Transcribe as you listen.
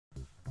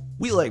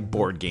We like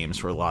board games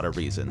for a lot of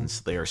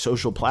reasons. They are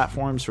social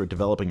platforms for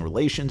developing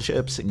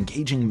relationships,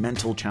 engaging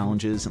mental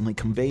challenges, and they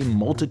convey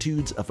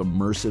multitudes of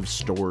immersive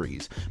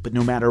stories. But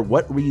no matter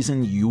what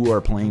reason you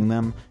are playing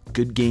them,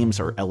 good games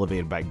are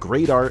elevated by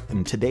great art,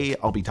 and today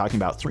I'll be talking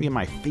about 3 of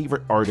my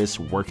favorite artists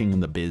working in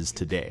the biz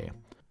today.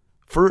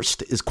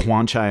 First is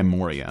Kwanchai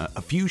Moriya.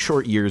 A few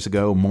short years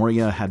ago,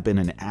 Moriya had been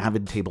an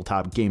avid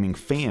tabletop gaming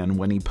fan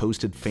when he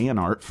posted fan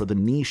art for the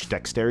niche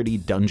dexterity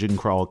dungeon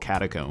crawl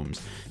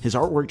Catacombs. His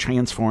artwork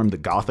transformed the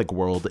gothic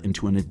world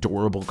into an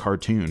adorable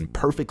cartoon,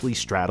 perfectly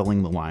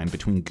straddling the line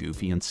between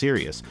goofy and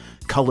serious.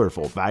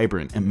 Colorful,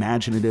 vibrant,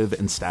 imaginative,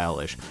 and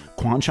stylish,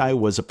 Kwanchai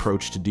was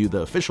approached to do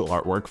the official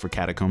artwork for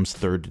Catacombs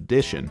 3rd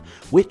edition,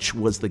 which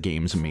was the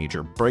game's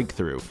major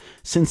breakthrough.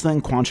 Since then,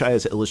 Kwanchai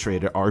has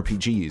illustrated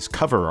RPGs,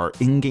 cover art,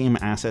 in-game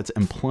assets,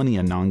 and plenty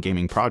of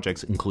non-gaming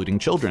projects, including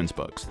children's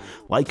books.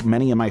 Like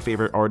many of my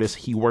favorite artists,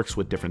 he works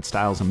with different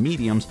styles and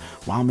mediums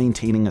while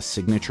maintaining a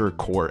signature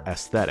core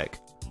aesthetic.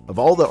 Of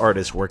all the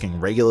artists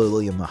working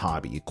regularly in the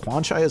hobby,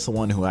 Kwanchai is the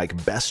one who I can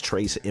best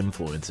trace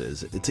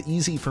influences. It's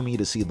easy for me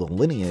to see the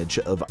lineage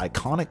of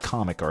iconic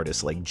comic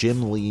artists like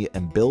Jim Lee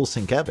and Bill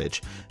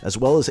Sienkiewicz, as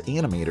well as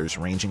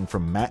animators ranging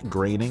from Matt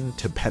Groening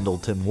to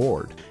Pendleton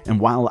Ward. And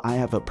while I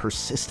have a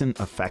persistent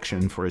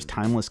affection for his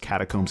timeless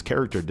Catacombs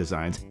character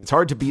designs, it's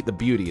hard to beat the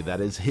beauty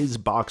that is his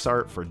box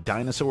art for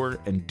Dinosaur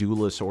and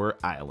Dulosaur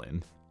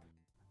Island.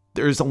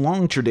 There is a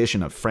long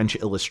tradition of French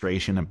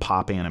illustration and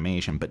pop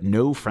animation, but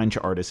no French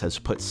artist has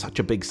put such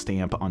a big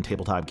stamp on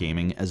tabletop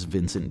gaming as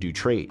Vincent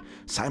Dutrait.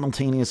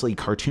 Simultaneously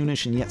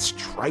cartoonish and yet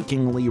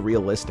strikingly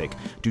realistic,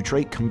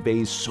 Dutrait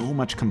conveys so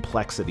much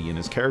complexity in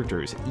his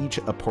characters, each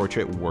a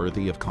portrait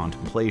worthy of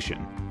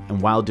contemplation.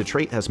 And while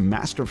Dutrait has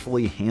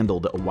masterfully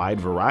handled a wide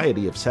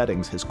variety of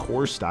settings, his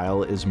core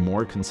style is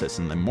more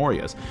consistent than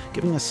Moriya's,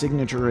 giving a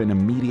signature and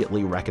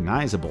immediately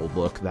recognizable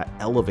look that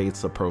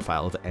elevates the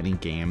profile of any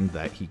game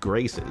that he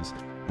graces.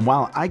 And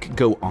while I could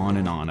go on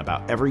and on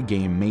about every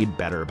game made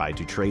better by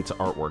Dutrait's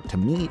artwork, to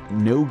me,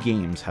 no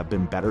games have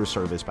been better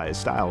serviced by his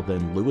style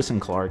than Lewis &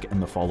 Clark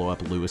and the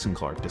follow-up Lewis &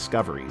 Clark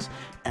Discoveries.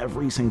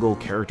 Every single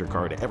character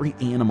card, every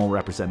animal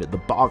represented, the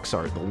box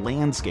art, the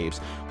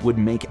landscapes would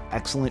make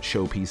excellent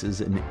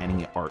showpieces in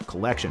any art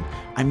collection.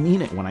 I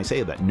mean it when I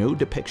say that no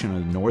depiction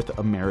of North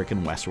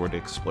American westward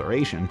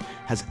exploration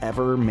has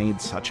ever made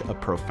such a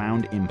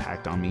profound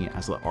impact on me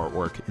as the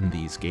artwork in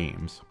these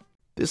games.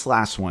 This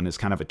last one is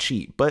kind of a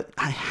cheat, but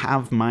I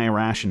have my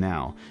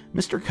rationale.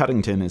 Mr.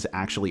 Cuddington is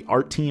actually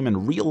art team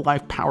and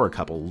real-life power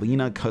couple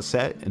Lena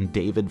Cossette and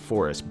David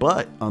Forrest,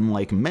 but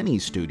unlike many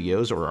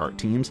studios or art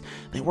teams,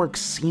 they work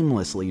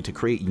seamlessly to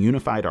create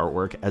unified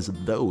artwork as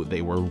though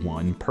they were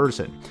one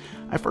person.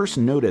 I first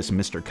noticed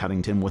Mr.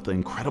 Cuddington with the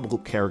incredible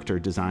character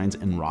designs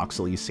in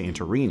Roxley's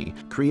Santorini,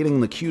 creating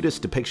the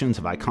cutest depictions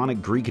of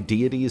iconic Greek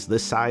deities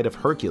this side of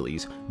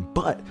Hercules,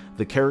 but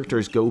the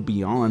characters go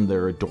beyond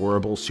their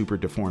adorable, super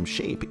deformed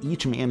shape.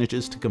 Each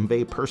manages to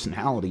convey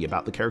personality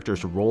about the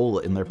character's role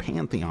in their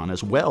pantheon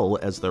as well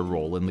as their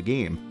role in the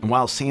game. And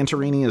while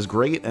Santorini is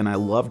great and I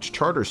loved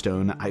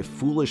Charterstone, I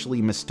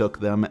foolishly mistook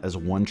them as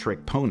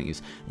one-trick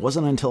ponies. It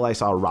wasn't until I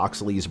saw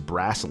Roxley's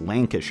Brass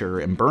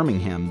Lancashire in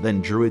Birmingham,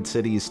 then Druid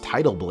City's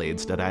Tidal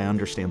Blades, that I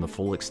understand the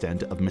full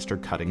extent of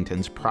Mr.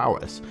 Cuddington's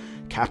prowess.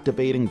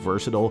 Captivating,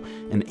 versatile,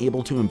 and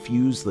able to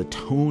infuse the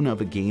tone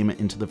of a game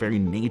into the very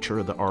nature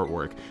of the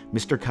artwork,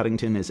 Mr.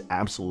 Cuddington is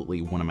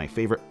absolutely one of my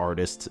favorite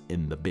artists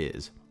in the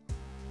biz.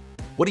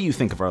 What do you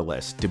think of our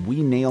list? Did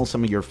we nail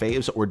some of your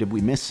faves, or did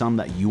we miss some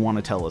that you want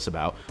to tell us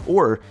about?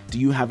 Or do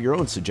you have your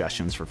own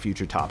suggestions for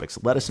future topics?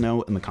 Let us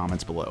know in the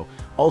comments below.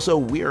 Also,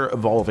 we're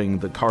evolving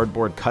the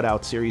cardboard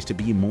cutout series to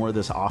be more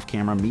this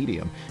off-camera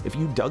medium. If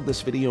you dug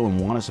this video and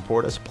want to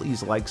support us,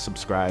 please like,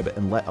 subscribe,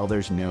 and let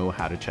others know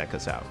how to check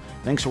us out.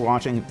 Thanks for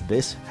watching.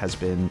 This has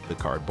been the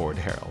Cardboard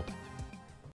Herald.